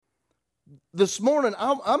This morning,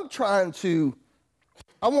 I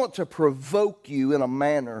want to provoke you in a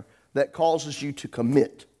manner that causes you to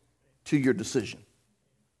commit to your decision.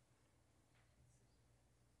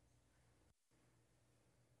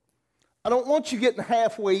 I don't want you getting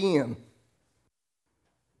halfway in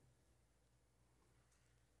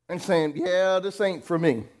and saying, yeah, this ain't for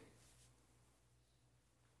me.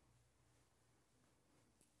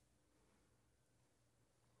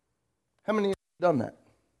 How many of you have done that?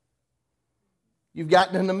 You've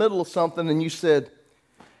gotten in the middle of something and you said,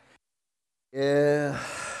 yeah,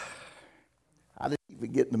 I didn't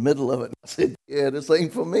even get in the middle of it. I said, yeah, this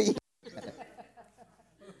ain't for me.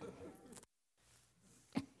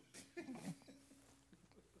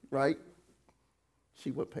 Right?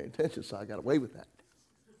 She wasn't paying attention, so I got away with that.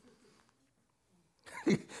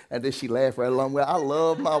 And then she laughed right along with, I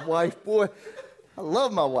love my wife, boy. I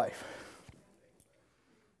love my wife.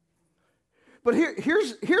 But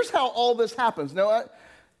here's how all this happens. Now,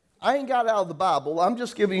 I ain't got out of the Bible. I'm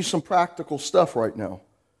just giving you some practical stuff right now.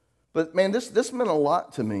 But, man, this meant a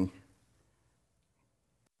lot to me.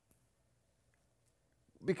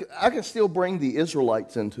 Because I can still bring the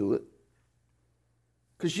Israelites into it.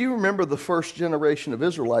 Because you remember the first generation of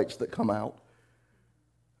Israelites that come out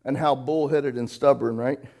and how bullheaded and stubborn,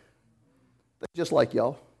 right? They're just like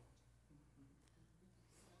y'all.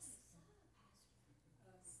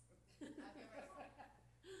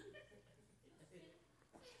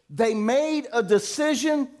 They made a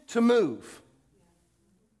decision to move.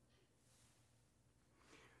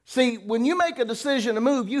 See, when you make a decision to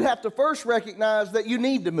move, you have to first recognize that you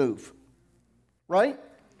need to move, right?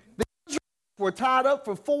 The Israelites were tied up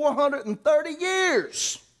for 430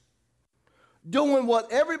 years doing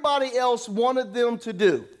what everybody else wanted them to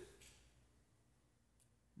do.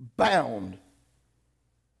 Bound,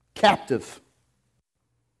 captive.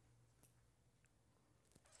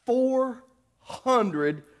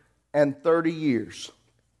 430 years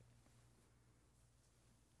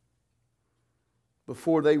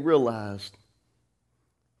before they realized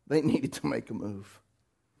they needed to make a move.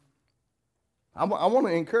 I want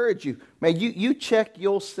to encourage you. Man, you check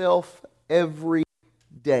yourself every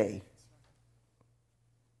day.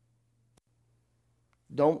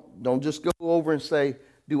 Don't just go over and say,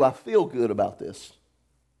 do I feel good about this?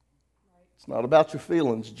 It's not about your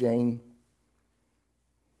feelings, Jane.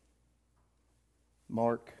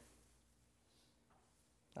 Mark.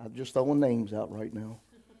 I'm just throwing names out right now.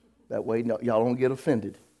 That way y'all don't get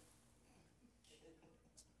offended.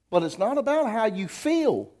 But it's not about how you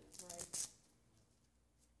feel.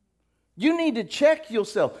 You need to check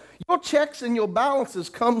yourself. Your checks and your balances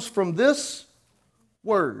comes from this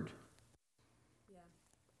word.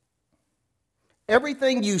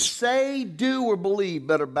 Everything you say, do, or believe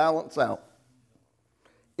better balance out.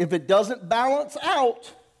 If it doesn't balance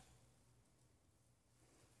out,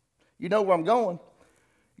 you know where I'm going.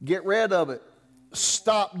 Get rid of it.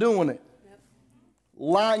 Stop doing it. Yep.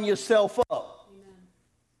 Line yourself up. Amen.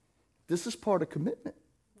 This is part of commitment.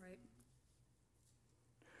 Right.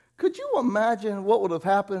 Could you imagine what would have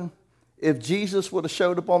happened if Jesus would have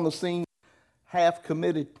showed up on the scene half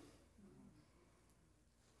committed?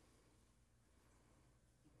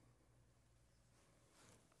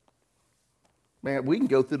 Man, we can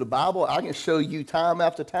go through the Bible. I can show you time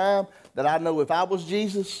after time that I know if I was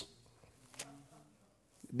Jesus,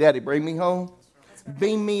 Daddy, bring me home.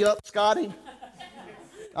 Beam me up, Scotty.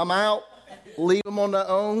 I'm out. Leave them on their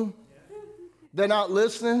own. They're not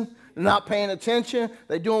listening. They're not paying attention.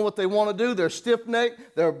 They're doing what they want to do. They're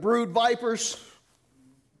stiff-necked. They're brood vipers.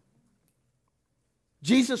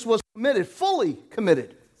 Jesus was committed, fully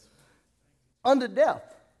committed, unto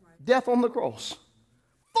death. Death on the cross.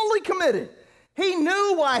 Fully committed. He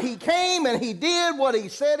knew why he came and he did what he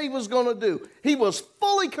said he was going to do. He was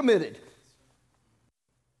fully committed.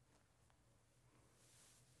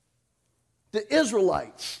 The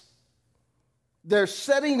Israelites, they're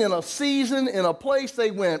sitting in a season, in a place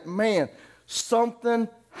they went, man, something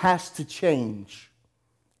has to change.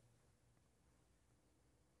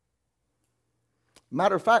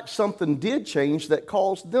 Matter of fact, something did change that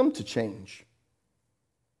caused them to change.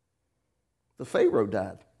 The Pharaoh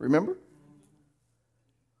died, remember?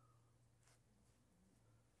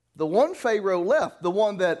 The one Pharaoh left, the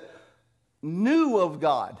one that knew of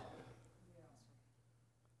God.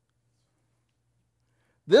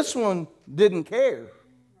 This one didn't care.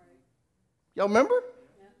 Y'all remember?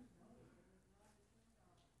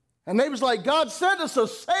 And they was like, God sent us a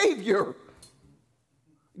Savior.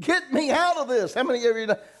 Get me out of this. How many of you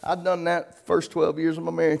know? I've done that first 12 years of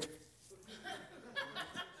my marriage.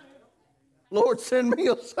 Lord, send me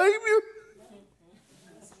a Savior.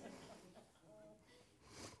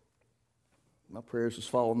 My prayers was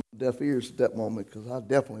falling on deaf ears at that moment because I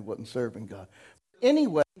definitely wasn't serving God.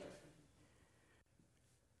 Anyway,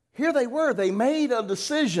 here they were. They made a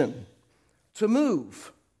decision to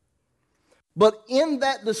move. But in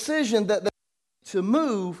that decision that they made to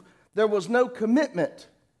move, there was no commitment.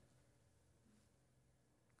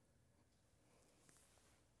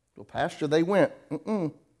 Well, Pastor, they went.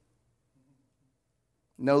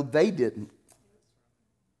 No, they didn't.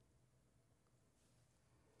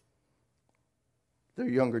 Their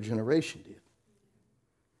younger generation did.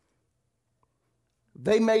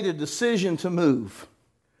 They made a decision to move.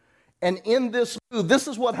 And in this move, this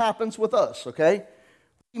is what happens with us, okay?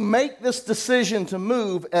 We make this decision to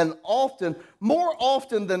move, and often, more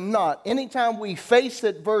often than not, anytime we face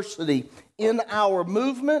adversity in our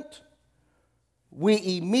movement,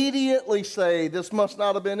 we immediately say, this must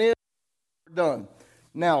not have been it, we're done.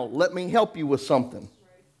 Now, let me help you with something.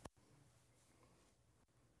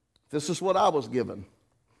 This is what I was given.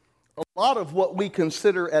 A lot of what we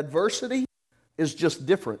consider adversity is just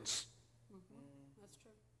difference. That's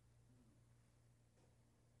true.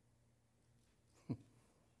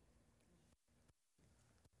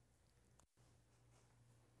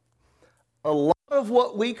 A lot of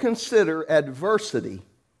what we consider adversity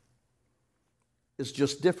is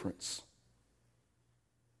just difference.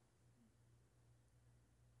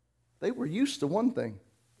 They were used to one thing.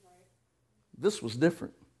 Right. This was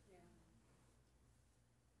different.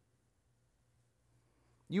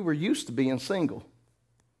 You were used to being single.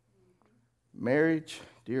 Marriage,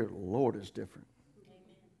 dear Lord, is different.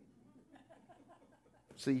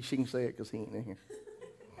 See, she can say it because he ain't in here.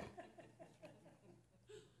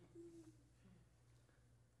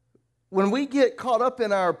 When we get caught up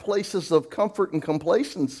in our places of comfort and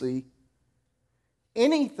complacency,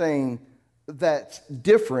 anything that's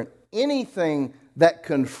different, anything that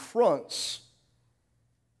confronts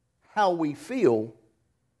how we feel,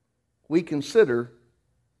 we consider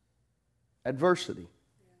adversity. That's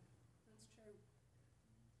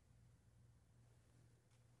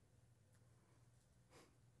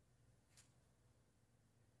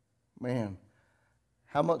true. Man,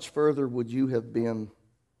 how much further would you have been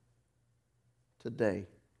today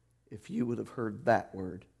if you would have heard that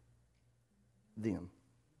word then?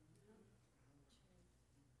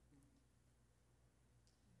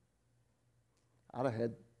 I'd have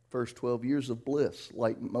had first 12 years of bliss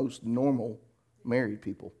like most normal married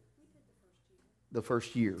people. The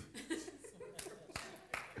first year.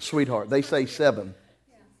 Sweetheart, they say 7.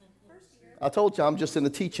 I told you I'm just in the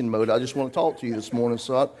teaching mode. I just want to talk to you this morning,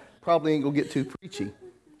 so I probably ain't going to get too preachy.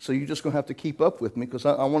 So you're just going to have to keep up with me because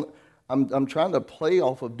I'm trying to play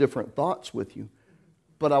off of different thoughts with you.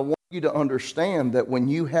 But I want you to understand that when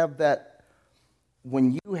you have that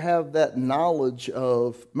knowledge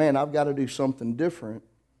of, man, I've got to do something different,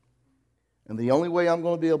 and the only way I'm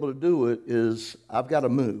going to be able to do it is I've got to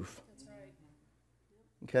move.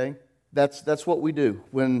 Okay? That's what we do.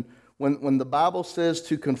 When the Bible says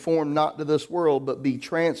to conform not to this world, but be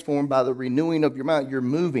transformed by the renewing of your mind, you're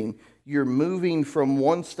moving. You're moving from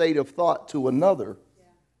one state of thought to another. Yeah.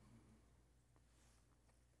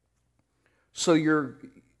 So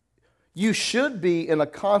you should be in a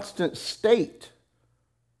constant state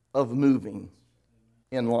of moving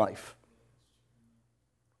in life.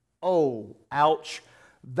 Oh, ouch.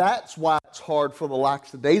 That's why it's hard for the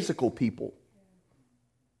lackadaisical people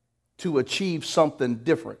to achieve something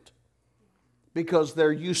different, because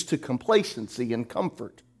they're used to complacency and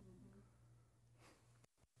comfort.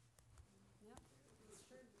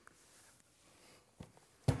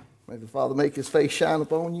 May the Father make his face shine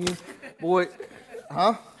upon you. Boy,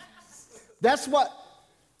 huh? That's what,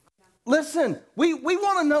 listen, we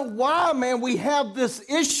want to know why, man, we have this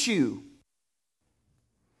issue.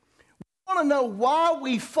 We want to know why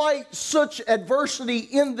we fight such adversity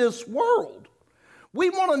in this world. We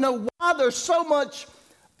want to know why there's so much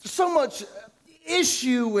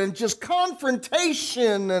issue and just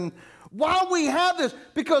confrontation, and why we have this.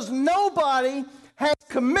 Because nobody has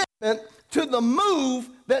commitment to the move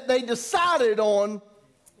that they decided on.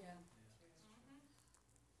 Yeah.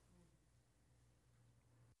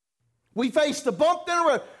 We faced a bump in the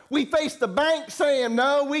road. We faced the bank saying,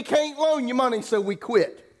 no, we can't loan you money, so we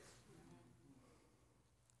quit.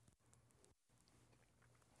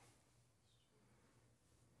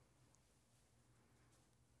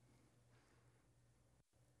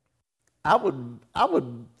 I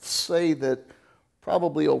would say that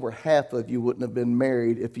probably over half of you wouldn't have been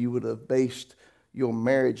married if you would have based your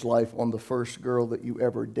marriage life on the first girl that you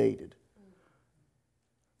ever dated.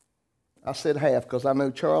 I said half because I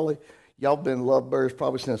know Charlie, y'all been lovebirds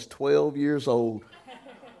probably since 12 years old.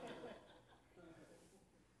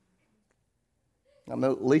 I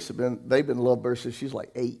know they've been lovebirds since she's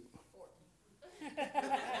like 8.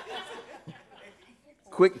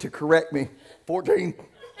 Quick to correct me, 14.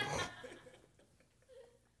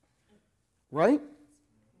 Right?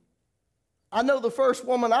 I know the first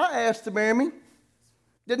woman I asked to marry me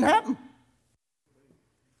didn't happen.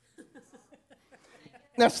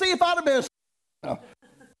 Now, see, if I'd have been, if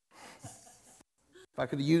I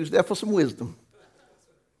could have used that for some wisdom,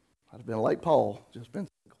 I'd have been like Paul, just been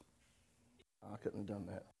single. I couldn't have done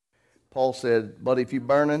that. Paul said, buddy, if you're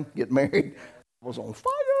burning, get married. I was on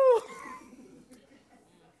fire.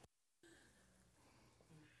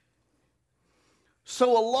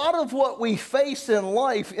 So a lot of what we face in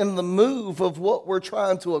life, in the move of what we're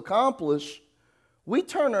trying to accomplish, we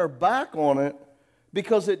turn our back on it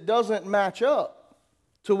because it doesn't match up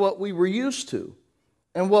to what we were used to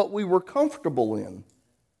and what we were comfortable in.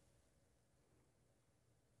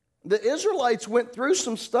 The Israelites went through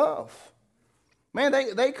some stuff. Man,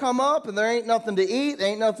 they come up and there ain't nothing to eat, there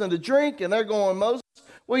ain't nothing to drink, and they're going, Moses,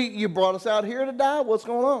 well, you brought us out here to die? What's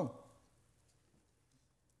going on?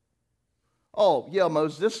 Oh, yeah,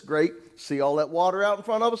 Moses, this is great. See all that water out in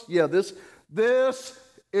front of us? Yeah, this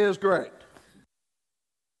is great.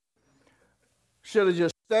 Should have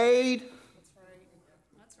just stayed. That's right.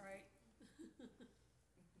 That's right.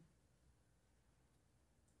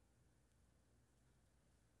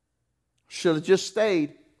 Should have just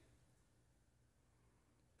stayed.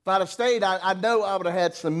 If I'd have stayed, I know I would have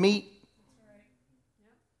had some meat, That's right.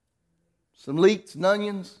 Yep. some leeks and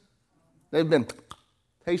onions. They've been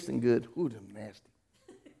tasting good. Ooh, they're nasty.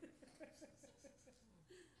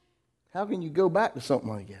 How can you go back to something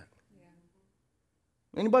like that?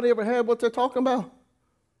 Yeah. Anybody ever had what they're talking about?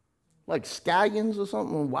 Like scallions or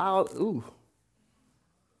something wild? Ooh.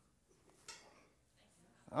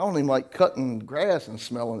 I don't even like cutting grass and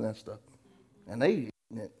smelling that stuff. And they eating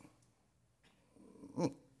it.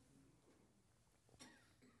 Mm.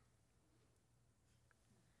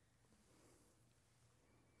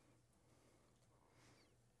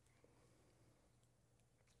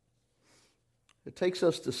 It takes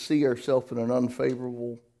us to see ourselves in an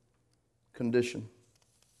unfavorable condition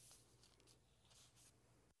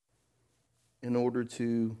in order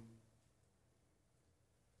to,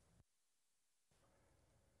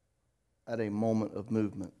 at a moment of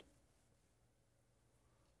movement.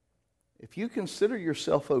 If you consider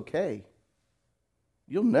yourself okay,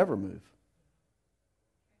 you'll never move.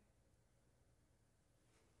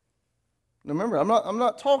 Now remember, I'm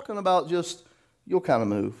not talking about just you'll kind of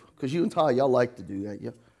move, because you and Ty, y'all like to do that.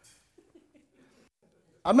 Yeah.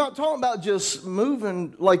 I'm not talking about just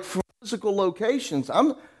moving like from physical locations.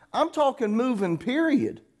 I'm talking moving,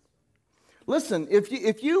 period. Listen,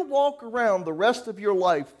 if you walk around the rest of your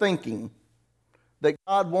life thinking that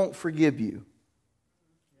God won't forgive you,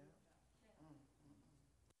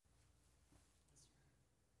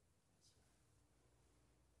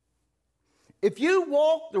 if you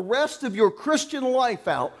walk the rest of your Christian life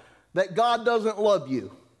out that God doesn't love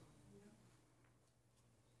you,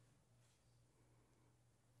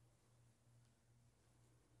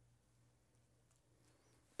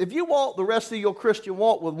 if you walk the rest of your Christian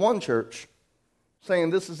walk with one church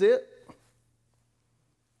saying this is it,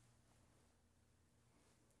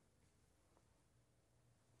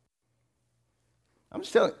 I'm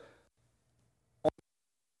just telling you,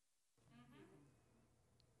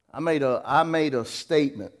 I made a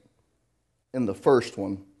statement in the first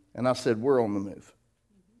one, and I said, we're on the move.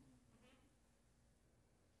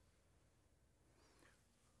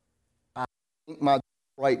 I think my job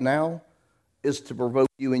right now is to provoke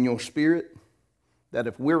you in your spirit that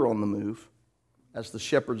if we're on the move, as the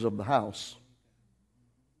shepherds of the house,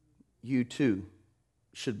 you too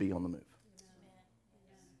should be on the move.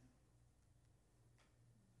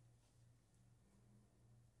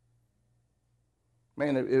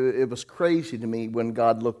 Man, it was crazy to me when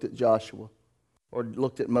God looked at Joshua or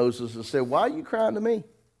looked at Moses and said, why are you crying to me?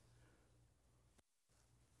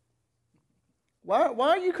 Why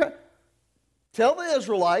are you crying? Tell the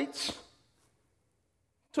Israelites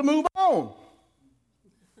to move on.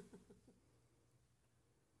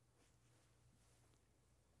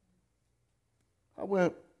 I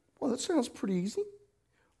went, well, that sounds pretty easy.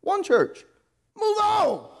 One church, move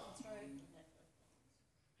on. That's right.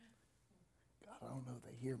 God, I don't know if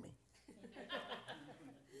they hear me.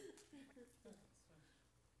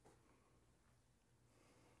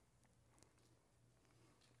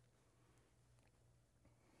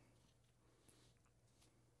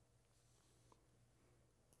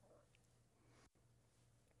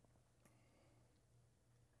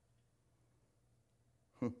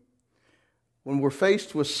 When we're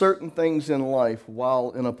faced with certain things in life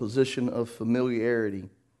while in a position of familiarity,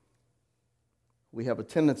 we have a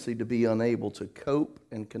tendency to be unable to cope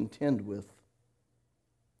and contend with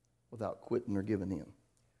without quitting or giving in.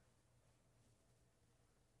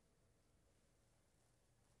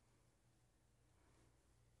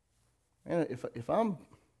 And if I'm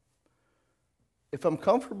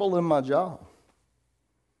comfortable in my job,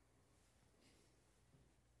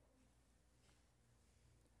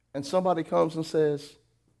 and somebody comes and says,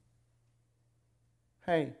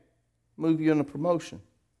 hey, move you in a promotion.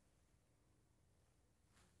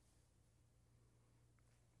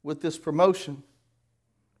 With this promotion,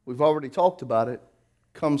 we've already talked about it,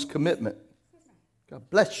 comes commitment. God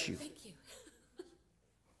bless you. Thank you.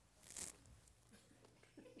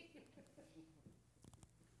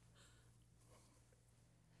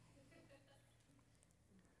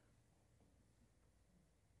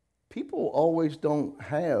 People always don't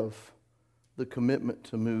have the commitment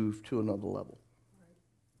to move to another level.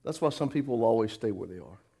 That's why some people will always stay where they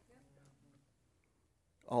are.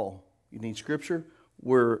 Oh, you need scripture?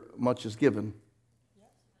 Where much is given.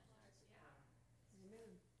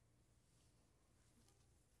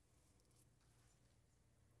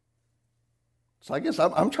 So I guess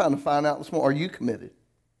I'm trying to find out this morning, are you committed?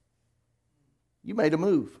 You made a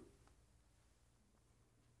move.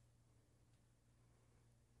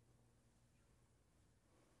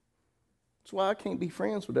 That's why I can't be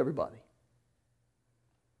friends with everybody.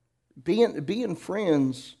 Being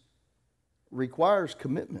friends requires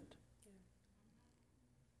commitment.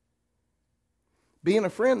 Being a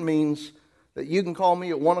friend means that you can call me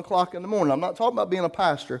at 1 o'clock in the morning. I'm not talking about being a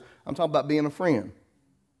pastor. I'm talking about being a friend.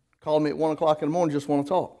 Call me at 1 o'clock in the morning, just want to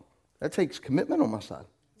talk. That takes commitment on my side.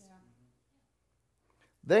 Yeah.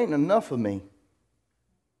 There ain't enough of me.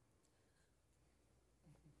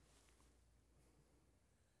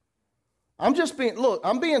 I'm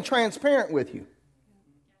being transparent with you.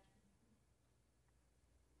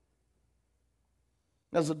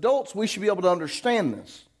 As adults, we should be able to understand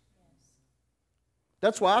this.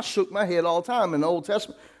 That's why I shook my head all the time in the Old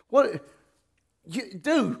Testament.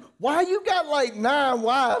 Dude, why you got like 9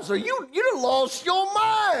 wives? Or you done lost your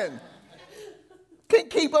mind. Can't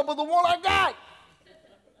keep up with the one I got.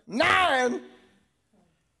 9?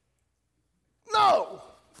 No.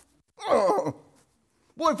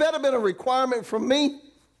 Boy, if that had been a requirement from me,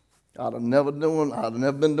 I'd have never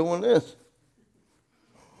been doing this.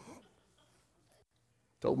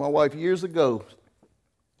 Told my wife years ago,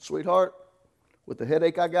 sweetheart, with the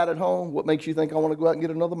headache I got at home, what makes you think I want to go out and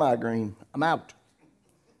get another migraine? I'm out.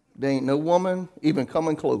 There ain't no woman even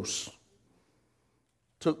coming close.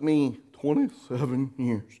 Took me 27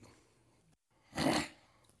 years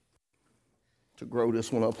to grow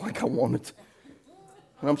this one up like I wanted to.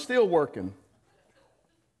 And I'm still working.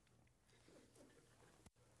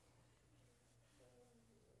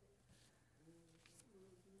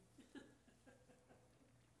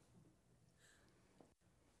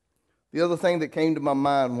 The other thing that came to my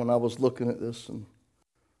mind when I was looking at this, and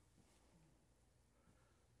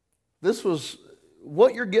this was,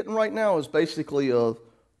 what you're getting right now is basically a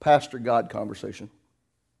Pastor God conversation.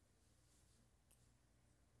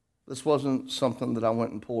 This wasn't something that I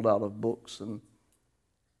went and pulled out of books and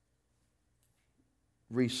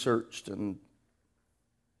researched and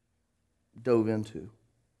dove into.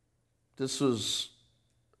 This was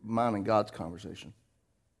mine and God's conversation.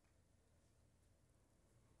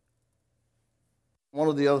 One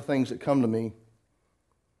of the other things that come to me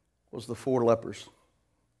was the 4 lepers.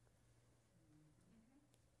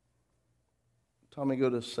 Tommy, go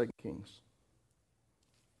to 2 Kings.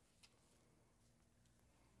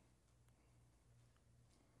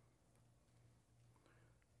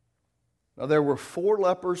 Now there were 4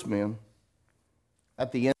 lepers, men,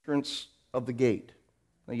 at the entrance of the gate.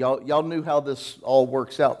 Now, y'all knew how this all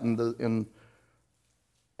works out in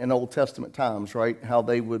Old Testament times, right? How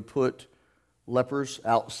they would put lepers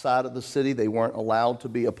outside of the city. They weren't allowed to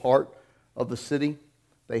be a part of the city.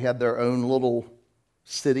 They had their own little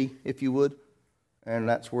city, if you would, and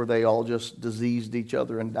that's where they all just diseased each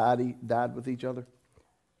other and died with each other.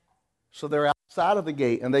 So they're outside of the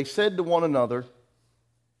gate, and they said to one another,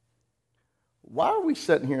 why are we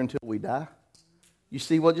sitting here until we die? You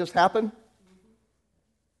see what just happened?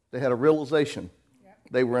 They had a realization.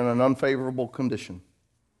 They were in an unfavorable condition.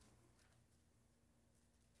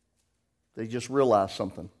 They just realized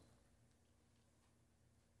something.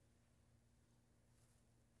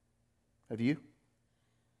 Have you?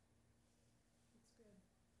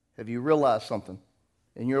 Have you realized something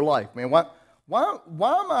in your life? Man, I'm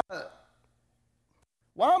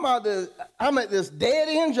at this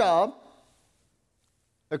dead-end job.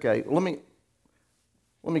 Okay, let me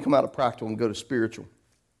Let me come out of practical and go to spiritual.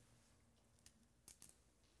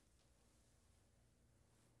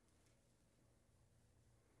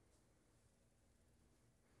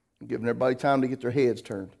 I'm giving everybody time to get their heads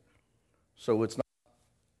turned. So it's not,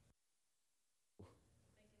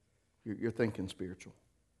 you're thinking spiritual.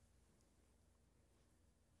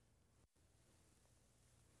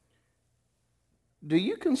 Do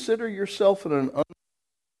you consider yourself in an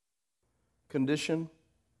condition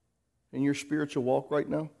in your spiritual walk right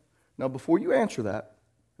now? Now, before you answer that,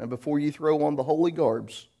 and before you throw on the holy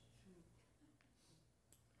garbs,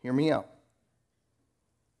 hear me out.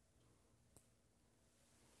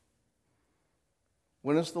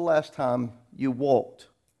 When is the last time you walked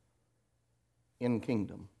in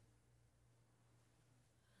kingdom?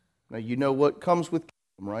 Now, you know what comes with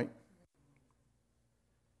kingdom, right?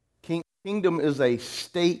 Kingdom is a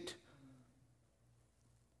state.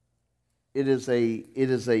 It is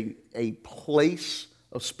a place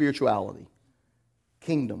of spirituality.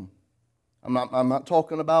 Kingdom. I'm not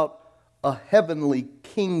talking about a heavenly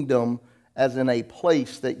kingdom as in a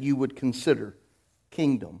place that you would consider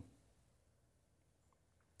kingdom.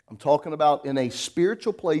 I'm talking about in a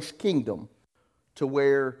spiritual place, kingdom, to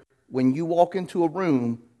where when you walk into a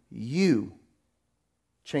room, you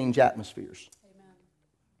change atmospheres. Amen.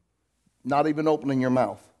 Not even opening your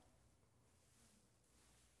mouth.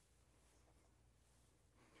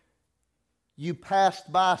 You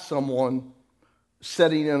passed by someone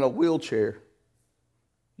sitting in a wheelchair.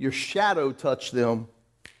 Your shadow touched them,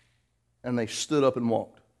 and they stood up and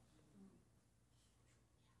walked.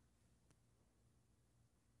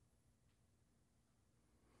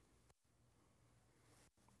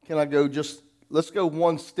 Can I go let's go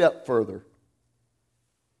one step further.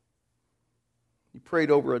 You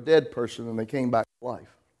prayed over a dead person and they came back to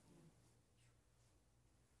life.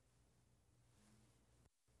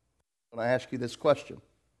 When I ask you this question,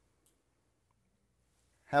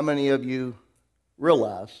 how many of you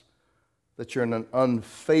realize that you're in an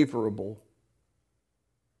unfavorable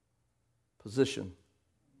position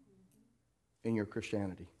in your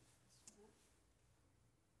Christianity?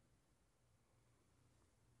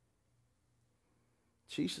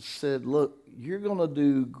 Jesus said, look, you're going to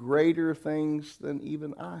do greater things than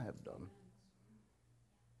even I have done.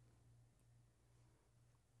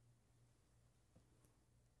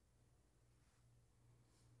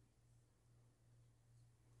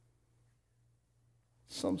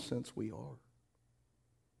 In some sense, we are.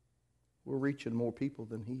 We're reaching more people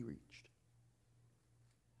than he reached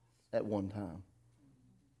at one time.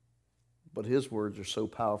 But his words are so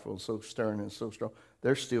powerful and so stern and so strong.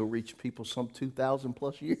 They're still reaching people some 2,000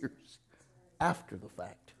 plus years after the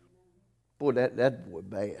fact. Boy, that boy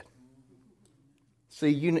bad. See,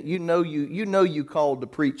 you know you called to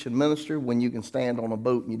preach and minister when you can stand on a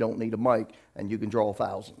boat and you don't need a mic and you can draw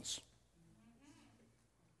thousands.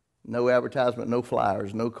 No advertisement, no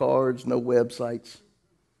flyers, no cards, no websites.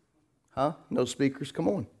 Huh? No speakers. Come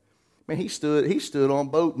on. Man, he stood on a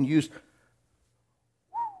boat and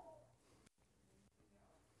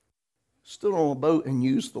stood on a boat and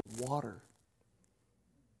used the water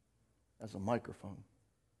as a microphone.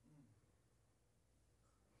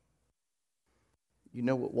 You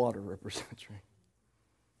know what water represents, right?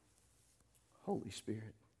 Holy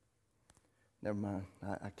Spirit. Never mind.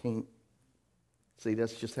 I can't. See,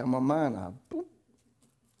 that's just how my mind, boom.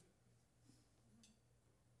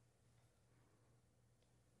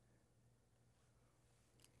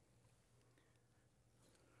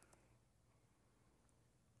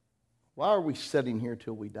 Why are we sitting here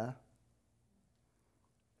till we die?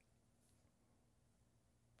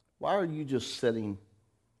 Why are you just sitting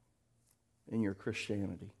in your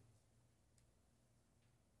Christianity?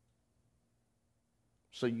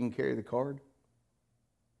 So you can carry the card?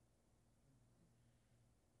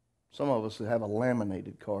 Some of us have a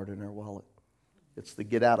laminated card in our wallet. It's the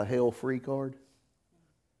get out of hell free card.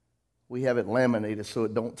 We have it laminated so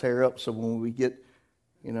it don't tear up, so when we get,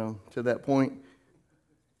 to that point,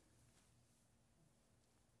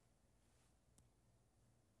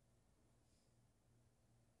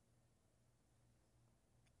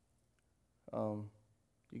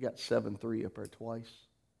 you got 7-3 up there twice.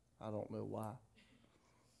 I don't know why.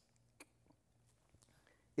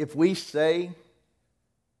 If we say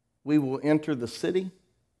we will enter the city,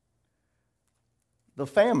 the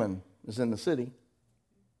famine is in the city,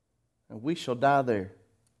 and we shall die there.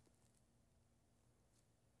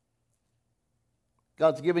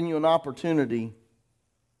 God's given you an opportunity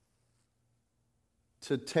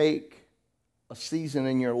to take a season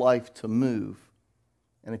in your life to move,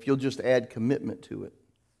 and if you'll just add commitment to it,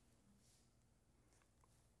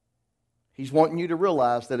 He's wanting you to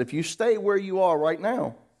realize that if you stay where you are right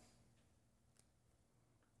now,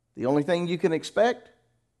 the only thing you can expect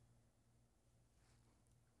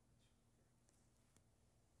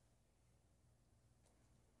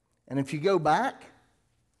and if you go back,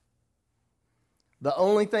 the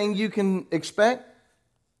only thing you can expect,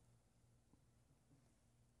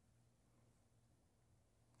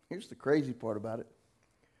 here's the crazy part about it.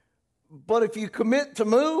 But if you commit to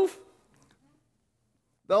move,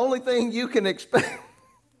 the only thing you can expect,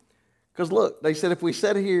 because look, they said if we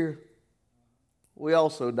sit here, we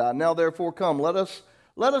also die. Now therefore come, let us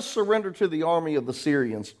surrender to the army of the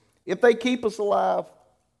Syrians. If they keep us alive,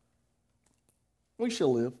 we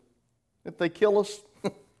shall live. If they kill us,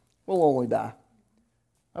 we'll only die.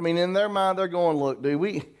 I mean, in their mind, they're going, look,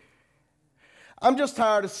 dude, I'm just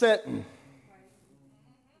tired of sitting.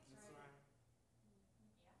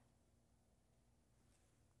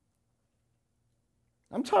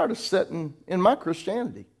 I'm tired of sitting in my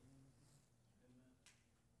Christianity.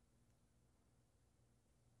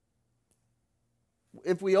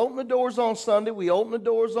 If we open the doors on Sunday, we open the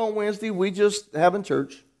doors on Wednesday, we just having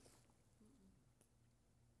church.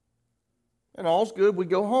 And all's good, we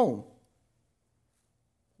go home.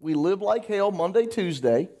 We live like hell Monday,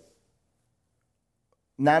 Tuesday.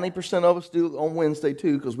 90% of us do on Wednesday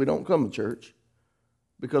too because we don't come to church.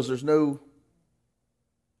 Because there's no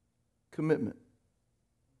commitment.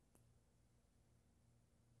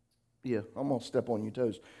 Yeah, I'm going to step on your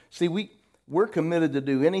toes. See, we're committed to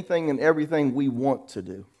do anything and everything we want to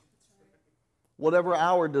do. Whatever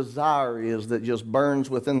our desire is that just burns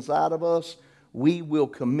within inside of us, we will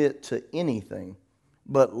commit to anything.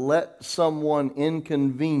 But let someone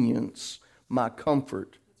inconvenience my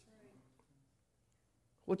comfort.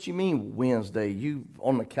 What you mean Wednesday? You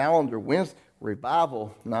on the calendar, Wednesday,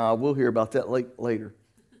 revival? Nah, we'll hear about that later.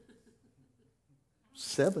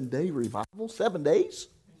 7-day revival? 7 days?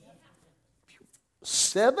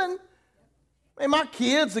 7? Man, my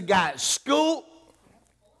kids have got school.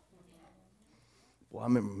 Well, I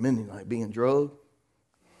remember Monday night being drugged.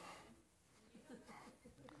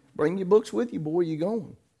 Bring your books with you, boy, you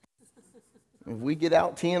going. If we get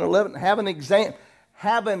out 10, 11,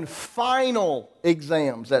 having final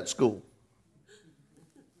exams at school.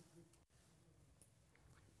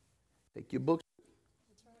 Take your books.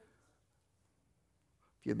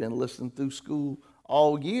 If you've been listening through school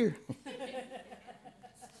all year,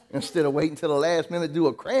 instead of waiting till the last minute to do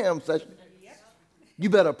a cram session, you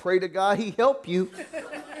better pray to God he help you.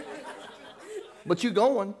 But you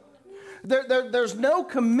going. There's no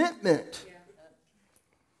commitment.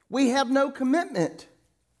 We have no commitment.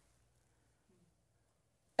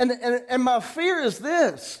 And my fear is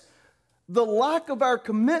this. The lack of our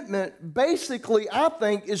commitment basically, I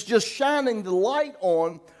think, is just shining the light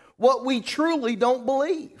on what we truly don't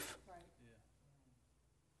believe.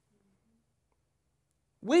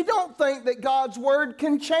 We don't think that God's word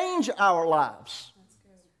can change our lives.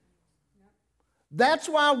 That's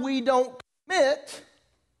why we don't commit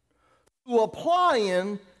to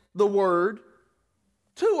applying the word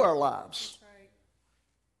to our lives.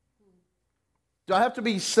 Do I have to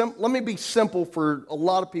be simple? Let me be simple for a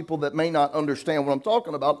lot of people that may not understand what I'm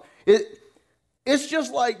talking about. It's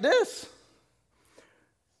just like this.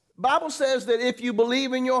 The Bible says that if you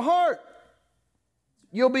believe in your heart,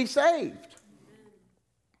 you'll be saved.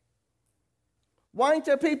 Why ain't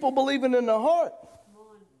there people believing in their heart?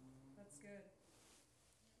 That's good.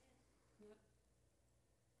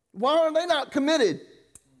 Why are they not committed?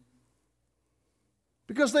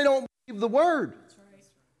 Because they don't believe the word. That's right.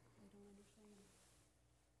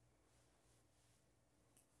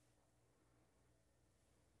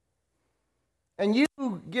 I don't understand. And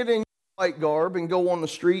you get in your white garb and go on the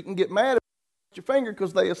street and get mad at your finger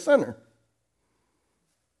because they a sinner.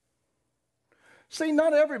 See,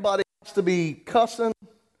 not everybody has to be cussing,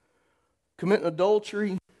 committing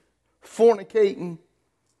adultery, fornicating.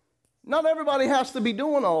 Not everybody has to be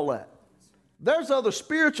doing all that. There's other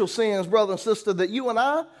spiritual sins, brother and sister, that you and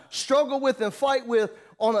I struggle with and fight with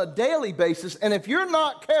on a daily basis. And if you're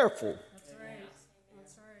not careful, That's right.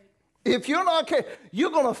 That's right. if you're not careful, you're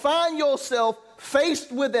going to find yourself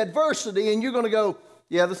faced with adversity and you're going to go,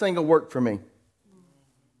 yeah, this ain't going to work for me.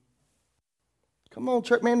 Come on,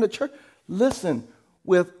 church, man, the church. Listen,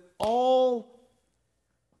 with all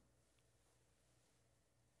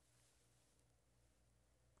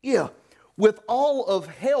of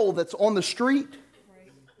hell that's on the street,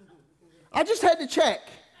 I just had to check.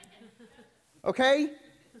 Okay?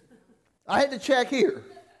 I had to check here.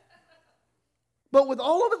 But with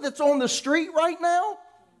all of it that's on the street right now,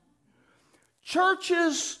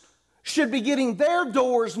 churches should be getting their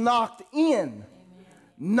doors knocked in,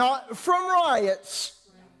 not from riots,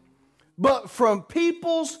 but from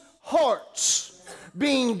people's hearts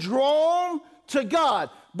being drawn to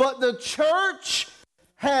God. But the church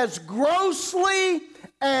has grossly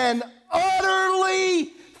and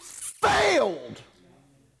utterly failed.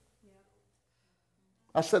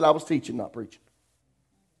 I said I was teaching, not preaching.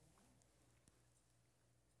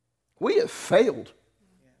 We have failed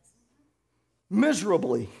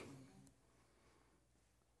miserably.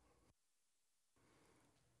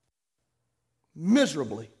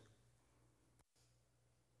 Miserably.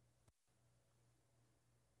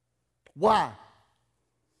 Why?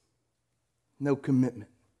 No commitment.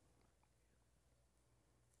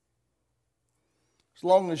 As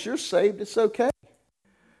long as you're saved, it's okay.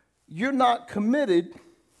 You're not committed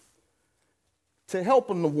to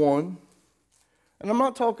helping the one. And I'm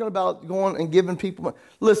not talking about going and giving people money.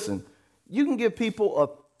 Listen, you can give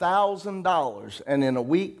people $1,000 and in a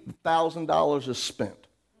week, $1,000 is spent.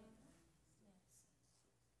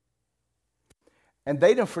 And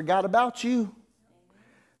they done forgot about you.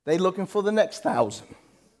 They looking for the next 1,000.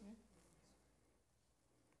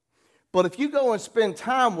 But if you go and spend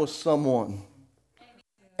time with someone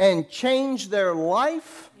and change their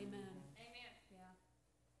life,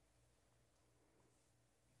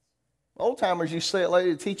 old timers, you say it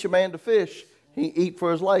later, teach a man to fish, he eat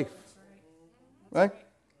for his life. Right?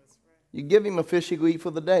 You give him a fish, he go eat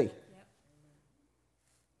for the day.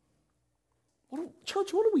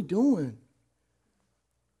 Church, what are we doing?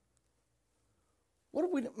 What are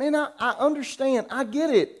we doing? Man, I understand. I get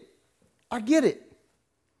it. I get it.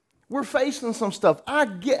 We're facing some stuff. I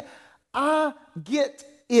get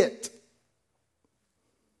it.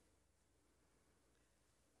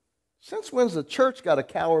 Since when's the church got to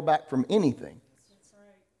cower back from anything? That's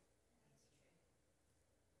right.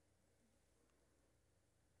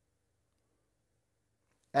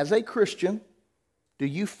 As a Christian, do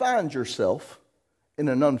you find yourself in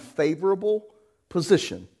an unfavorable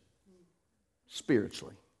position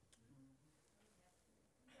spiritually?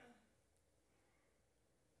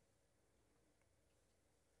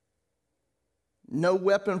 No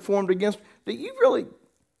weapon formed against. Do you really?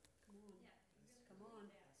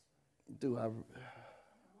 Do I?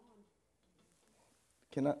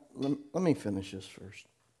 Can I? Let me finish this first.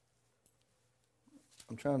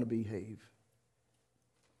 I'm trying to behave.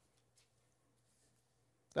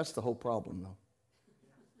 That's the whole problem, though.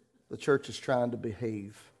 The church is trying to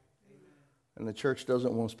behave, and the church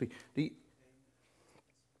doesn't want to speak.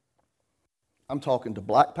 I'm talking to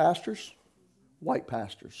black pastors, white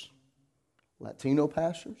pastors, Latino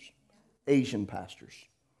pastors, Asian pastors,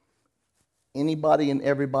 anybody and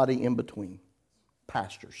everybody in between,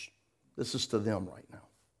 pastors. This is to them right now.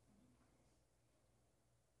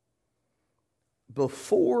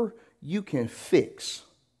 Before you can fix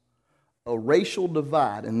a racial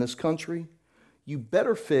divide in this country, you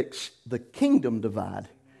better fix the kingdom divide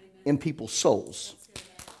in people's souls.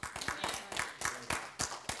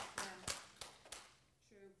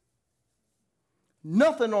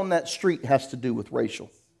 Nothing on that street has to do with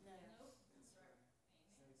racial.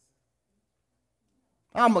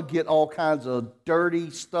 I'm going to get all kinds of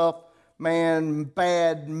dirty stuff, man,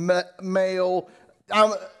 bad male.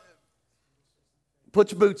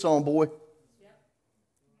 Put your boots on, boy.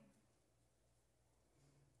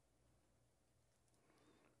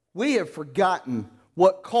 We have forgotten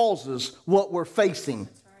what causes what we're facing.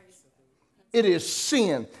 It is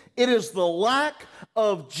sin. It is the lack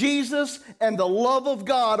of Jesus and the love of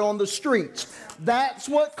God on the streets. That's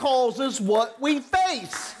what causes what we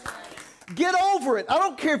face. Get over it. I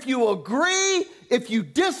don't care if you agree, if you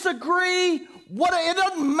disagree, it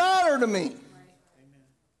doesn't matter to me.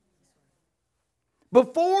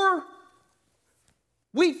 Before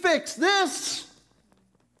we fix this,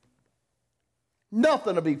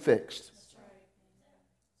 nothing will be fixed.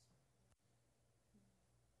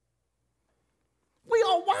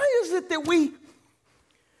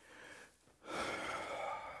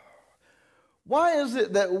 Why is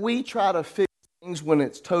it that we try to fix things when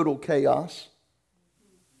it's total chaos?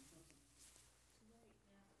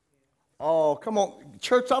 Oh, come on.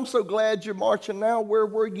 Church, I'm so glad you're marching now. Where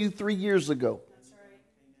were you 3 years ago?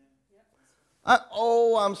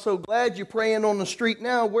 I'm so glad you're praying on the street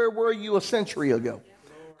now. Where were you a century ago?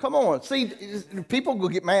 Come on. See, people will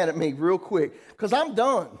get mad at me real quick because I'm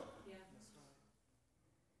done.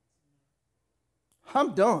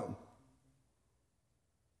 I'm done.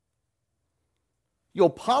 Your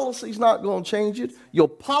policy's not going to change it. Your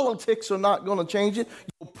politics are not going to change it.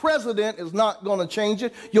 Your president is not going to change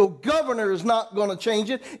it. Your governor is not going to change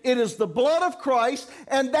it. It is the blood of Christ,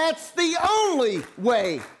 and that's the only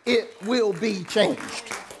way it will be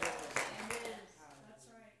changed.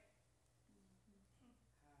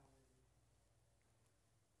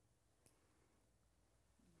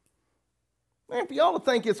 Man, if y'all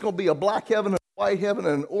think it's going to be a black heaven, a white heaven,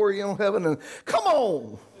 and an oriental heaven, and come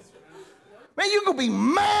on. Man, you're going to be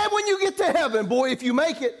mad when you get to heaven, boy, if you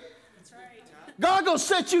make it. That's right. God going to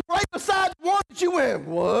set you right beside the one that you went,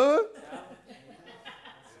 what?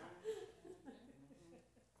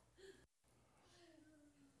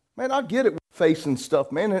 Man, I get it with facing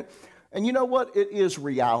stuff, man. And you know what? It is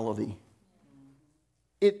reality.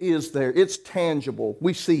 It is there. It's tangible.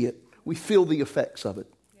 We see it. We feel the effects of it.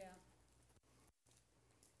 Yeah.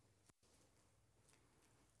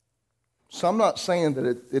 So I'm not saying that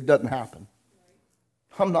it doesn't happen.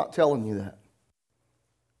 I'm not telling you that.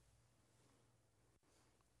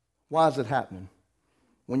 Why is it happening?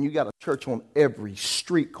 When you got a church on every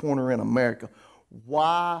street corner in America,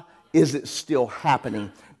 why is it still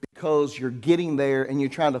happening? Because you're getting there and you're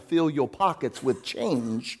trying to fill your pockets with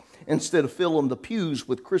change instead of filling the pews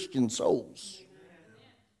with Christian souls.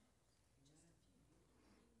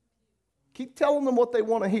 Keep telling them what they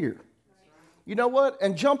want to hear. You know what?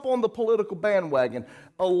 And jump on the political bandwagon.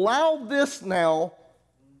 Allow this now,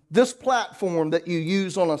 this platform that you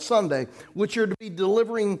use on a Sunday, which you're to be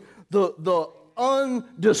delivering the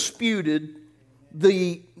undisputed,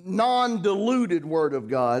 the non-diluted Word of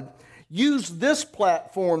God. Use this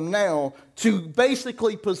platform now to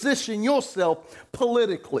basically position yourself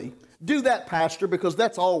politically. Do that, Pastor, because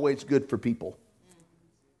that's always good for people.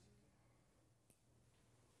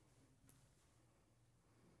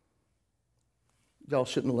 Y'all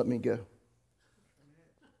shouldn't have let me go.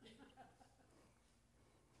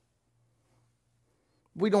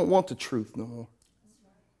 We don't want the truth no more.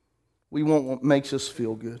 We want what makes us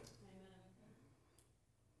feel good.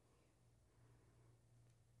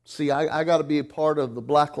 See, I got to be a part of the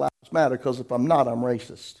Black Lives Matter, because if I'm not, I'm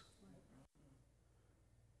racist.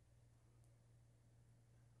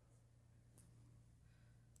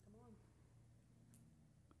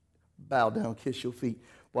 Bow down, kiss your feet.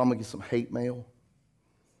 Well, I'm going to get some hate mail.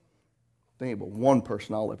 There ain't but one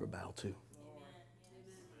person I'll ever bow to.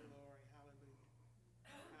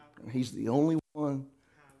 And he's the only one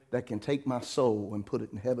that can take my soul and put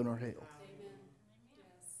it in heaven or hell.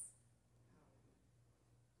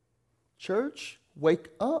 Church, wake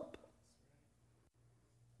up.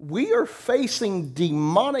 We are facing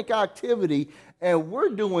demonic activity and we're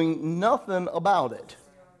doing nothing about it.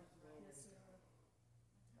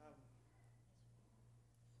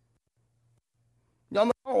 Y'all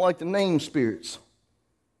know I don't like the name spirits,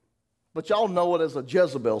 but y'all know it as a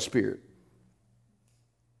Jezebel spirit.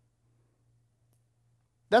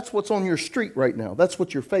 That's what's on your street right now. That's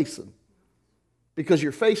what you're facing. Because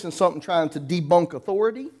you're facing something trying to debunk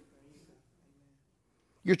authority.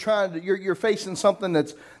 You're facing something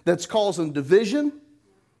that's causing division.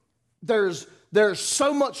 There's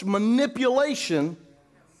so much manipulation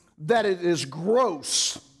that it is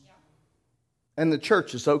gross. And the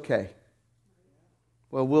church is okay.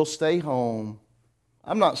 Well, we'll stay home.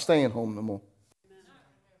 I'm not staying home no more.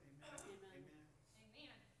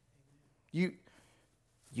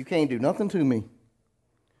 You can't do nothing to me.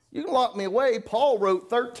 You can lock me away. Paul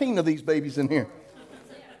wrote 13 of these babies in here.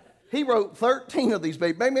 He wrote 13 of these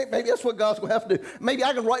babies. Maybe that's what God's going to have to do. Maybe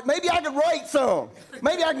I can write some.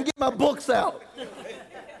 Maybe I can get my books out.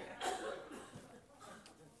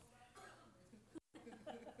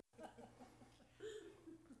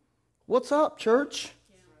 What's up, church?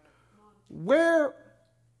 Where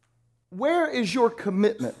is your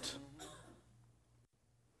commitment?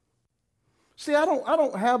 See, I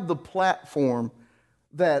don't have the platform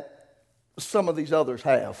that some of these others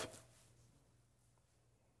have.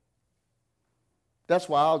 That's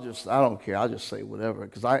why I don't care. I'll just say whatever,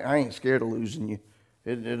 because I ain't scared of losing you.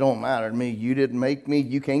 It don't matter to me. You didn't make me.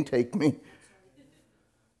 You can't take me.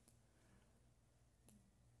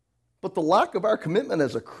 But the lack of our commitment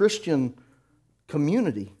as a Christian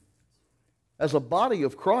community, as a body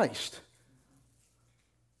of Christ,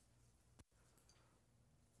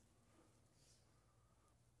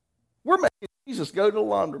 we're making Jesus go to the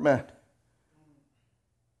laundromat.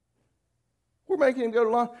 We're making him go to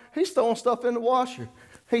the laundromat. He's throwing stuff in the washer.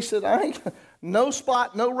 He said, I ain't no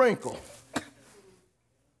spot, no wrinkle.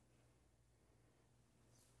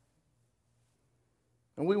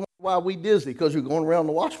 And we wonder why we dizzy, because we're going around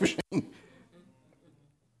the wash machine.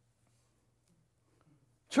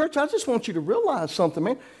 Church, I just want you to realize something,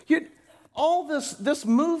 man. All this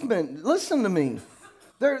movement, listen to me.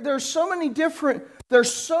 There's so many different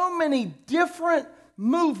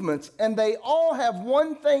movements, and they all have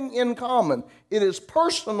one thing in common. It is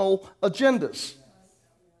personal agendas.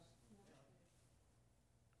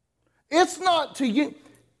 It's not to you.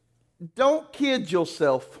 Don't kid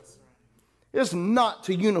yourself. It's not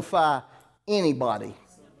to unify anybody.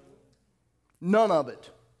 None of it.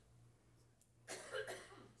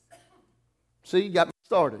 See, you got me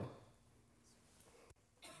started.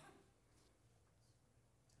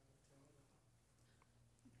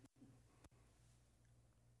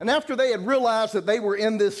 And after they had realized that they were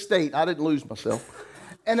in this state, I didn't lose myself.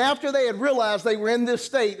 And after they had realized they were in this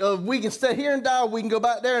state of we can stay here and die, we can go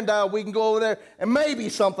back there and die, we can go over there, and maybe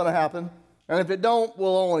something will happen. And if it don't,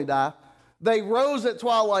 we'll only die. They rose at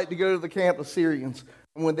twilight to go to the camp of Syrians.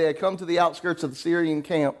 And when they had come to the outskirts of the Syrian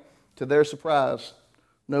camp, to their surprise,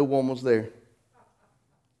 no one was there.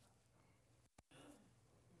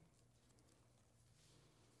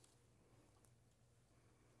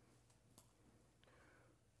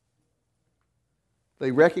 They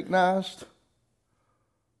recognized,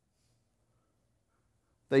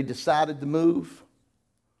 they decided to move,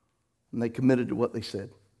 and they committed to what they said.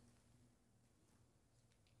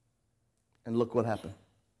 And look what happened.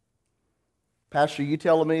 Pastor, you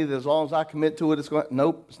telling me that as long as I commit to it, it's going to...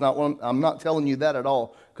 Nope, it's not one. I'm not telling you that at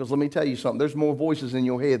all, because let me tell you something. There's more voices in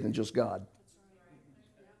your head than just God.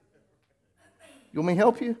 You want me to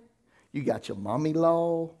help you? You got your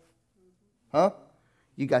mommy-law, huh?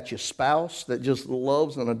 You got your spouse that just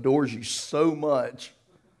loves and adores you so much.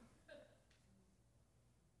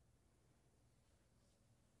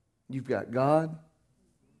 You've got God.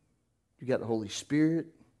 You got the Holy Spirit.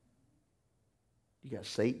 You got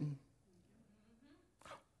Satan.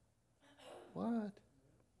 What?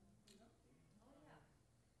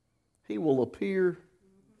 He will appear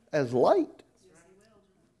as light.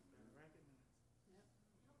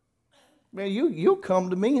 Man, you'll come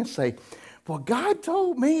to me and say, well, God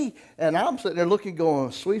told me. And I'm sitting there looking,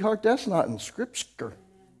 going, sweetheart, that's not in Scripture.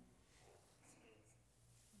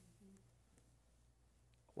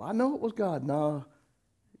 Well, I know it was God. No,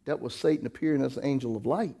 that was Satan appearing as an angel of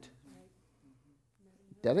light.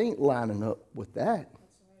 That ain't lining up with that.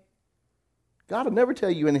 God will never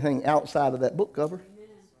tell you anything outside of that book cover.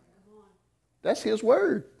 That's His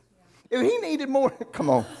word. If He needed more, come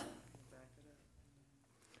on.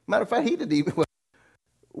 Matter of fact, He didn't even...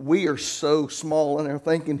 We are so small in our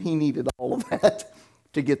thinking He needed all of that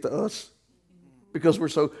to get to us.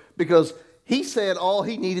 Because He said all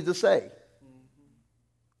He needed to say.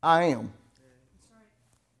 I am.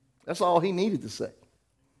 That's all He needed to say.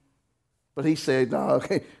 But He said, no,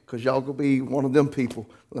 okay, because y'all going to be one of them people.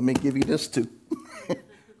 Let me give you this too.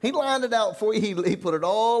 He lined it out for you. He put it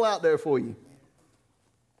all out there for you.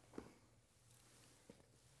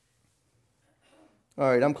 All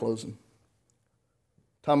right, I'm closing.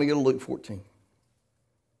 Time to go to Luke 14.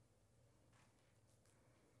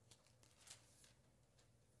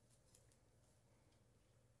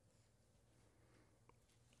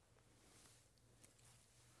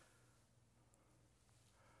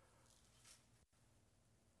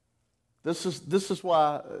 This is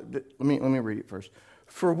why, let me read it first.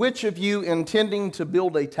 For which of you intending to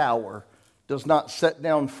build a tower does not set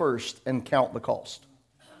down first and count the cost?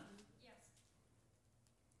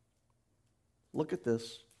 Look at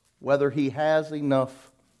this. Whether he has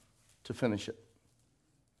enough to finish it.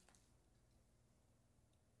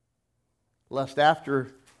 Lest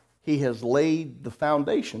after he has laid the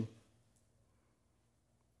foundation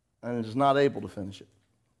and is not able to finish it,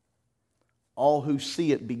 all who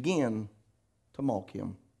see it begin to mock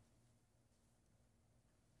him,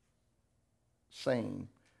 saying,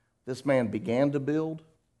 this man began to build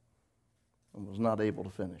and was not able to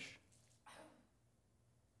finish.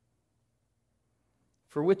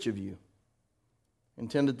 For which of you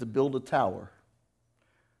intended to build a tower?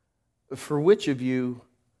 For which of you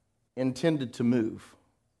intended to move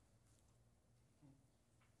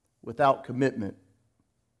without commitment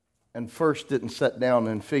and first didn't sit down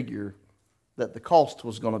and figure that the cost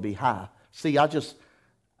was going to be high? See,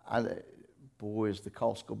 boy, is the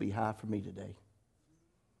cost going to be high for me today.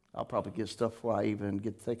 I'll probably get stuff before I even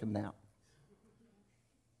get to take a nap.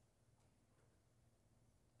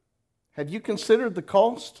 Have you considered the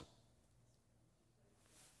cost?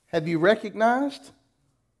 Have you recognized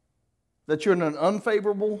that you're in an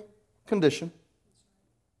unfavorable condition?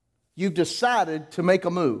 You've decided to make a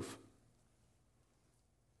move.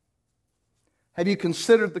 Have you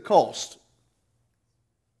considered the cost?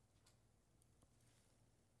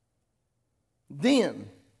 Then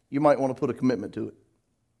you might want to put a commitment to it.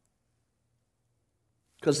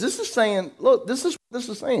 Because this is saying, look, this is what this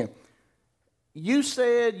is saying. You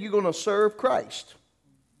said you're going to serve Christ.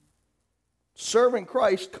 Serving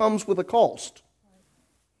Christ comes with a cost.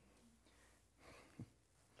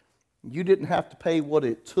 You didn't have to pay what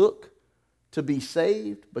it took to be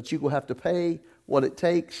saved, but you will have to pay what it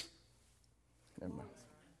takes. Never mind.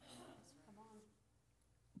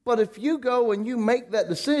 But if you go and you make that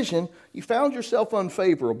decision, you found yourself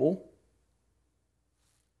unfavorable.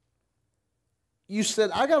 You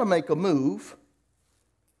said, I got to make a move.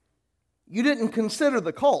 You didn't consider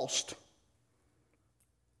the cost,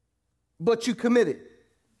 but you committed.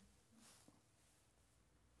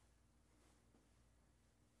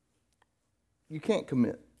 You can't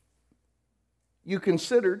commit. You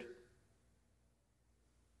considered,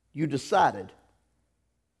 you decided,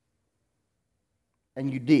 and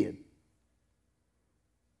you did.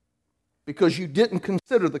 Because you didn't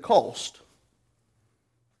consider the cost.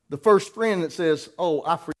 The first friend that says, oh,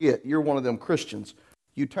 I forget, you're one of them Christians.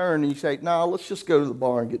 You turn and you say, no, let's just go to the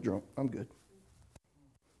bar and get drunk. I'm good.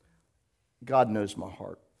 God knows my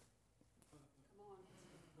heart.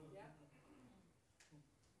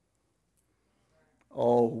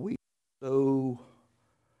 Oh,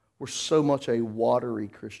 we're so much a watery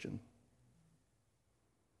Christian.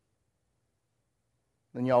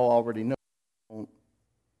 And y'all already know.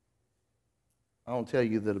 I don't tell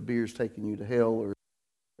you that a beer's taking you to hell, or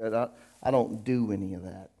that I don't do any of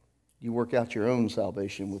that. You work out your own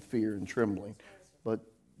salvation with fear and trembling, but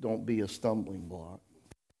don't be a stumbling block.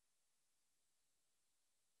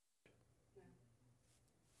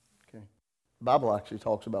 Okay. The Bible actually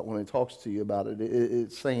talks about, when it talks to you about it,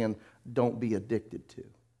 it's saying don't be addicted to.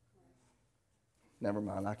 Never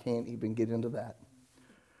mind, I can't even get into that.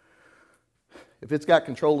 If it's got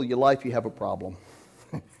control of your life, you have a problem.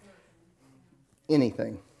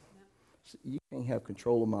 Anything. You can't have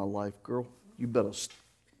control of my life, girl. You better.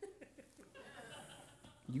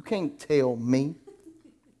 You can't tell me.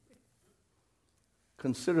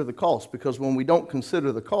 Consider the cost, because when we don't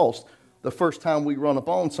consider the cost, the first time we run up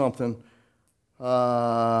on something,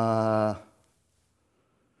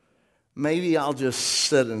 maybe I'll just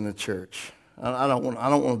sit in the church. I don't want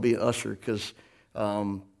to be an usher, because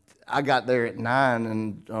I got there at 9,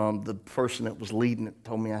 and the person that was leading it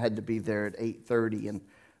told me I had to be there at 8:30, and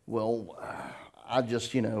well, I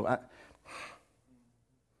just, I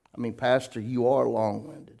mean, Pastor, you are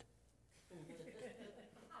long-winded.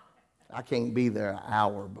 I can't be there an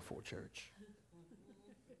hour before church.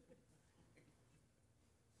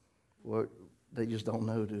 Well, they just don't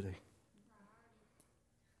know, do they?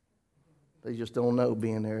 They just don't know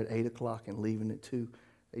being there at 8 o'clock and leaving at 2.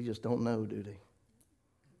 They just don't know, do they?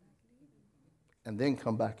 And then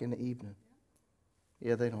come back in the evening.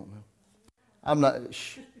 Yeah, they don't know. I'm not,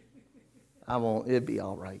 I won't, it'll be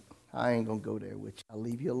all right. I ain't going to go there with you. I'll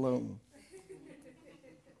leave you alone.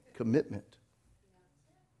 Commitment.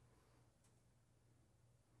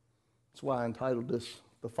 That's why I entitled this,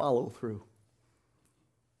 The Follow Thru.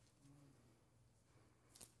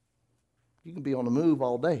 You can be on the move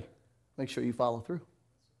all day. Make sure you follow through.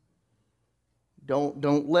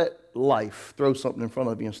 Don't let life throw something in front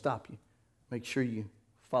of you and stop you. Make sure you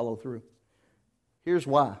follow through. Here's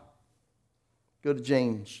why. Go to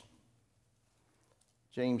James.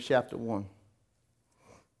 James chapter 1.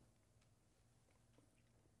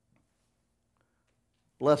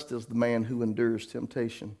 Blessed is the man who endures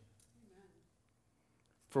temptation.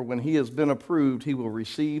 For when he has been approved, he will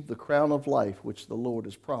receive the crown of life which the Lord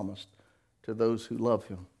has promised to those who love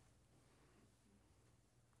him.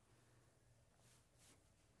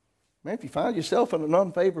 Man, if you find yourself in an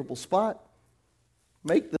unfavorable spot,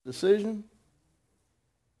 make the decision.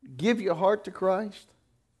 Give your heart to Christ.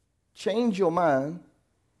 Change your mind.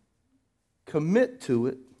 Commit to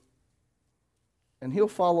it. And he'll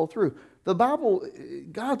follow through. The Bible,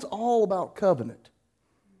 God's all about covenant.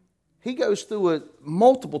 He goes through it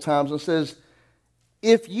multiple times and says,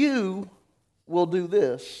 if you will do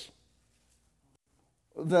this,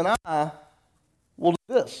 then I will do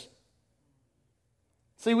this.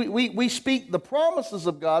 See, we speak the promises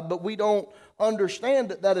of God, but we don't understand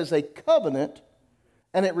that that is a covenant,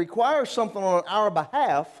 and it requires something on our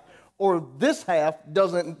behalf, or this half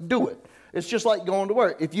doesn't do it. It's just like going to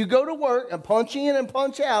work. If you go to work and punch in and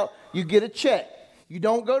punch out, you get a check. You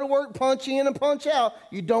don't go to work, punch in and punch out,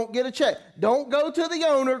 you don't get a check. Don't go to the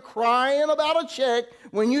owner crying about a check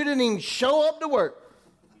when you didn't even show up to work.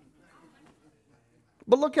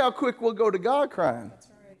 But look how quick we'll go to God crying.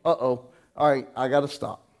 Uh-oh. All right, I got to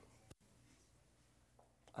stop.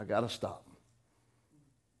 I got to stop.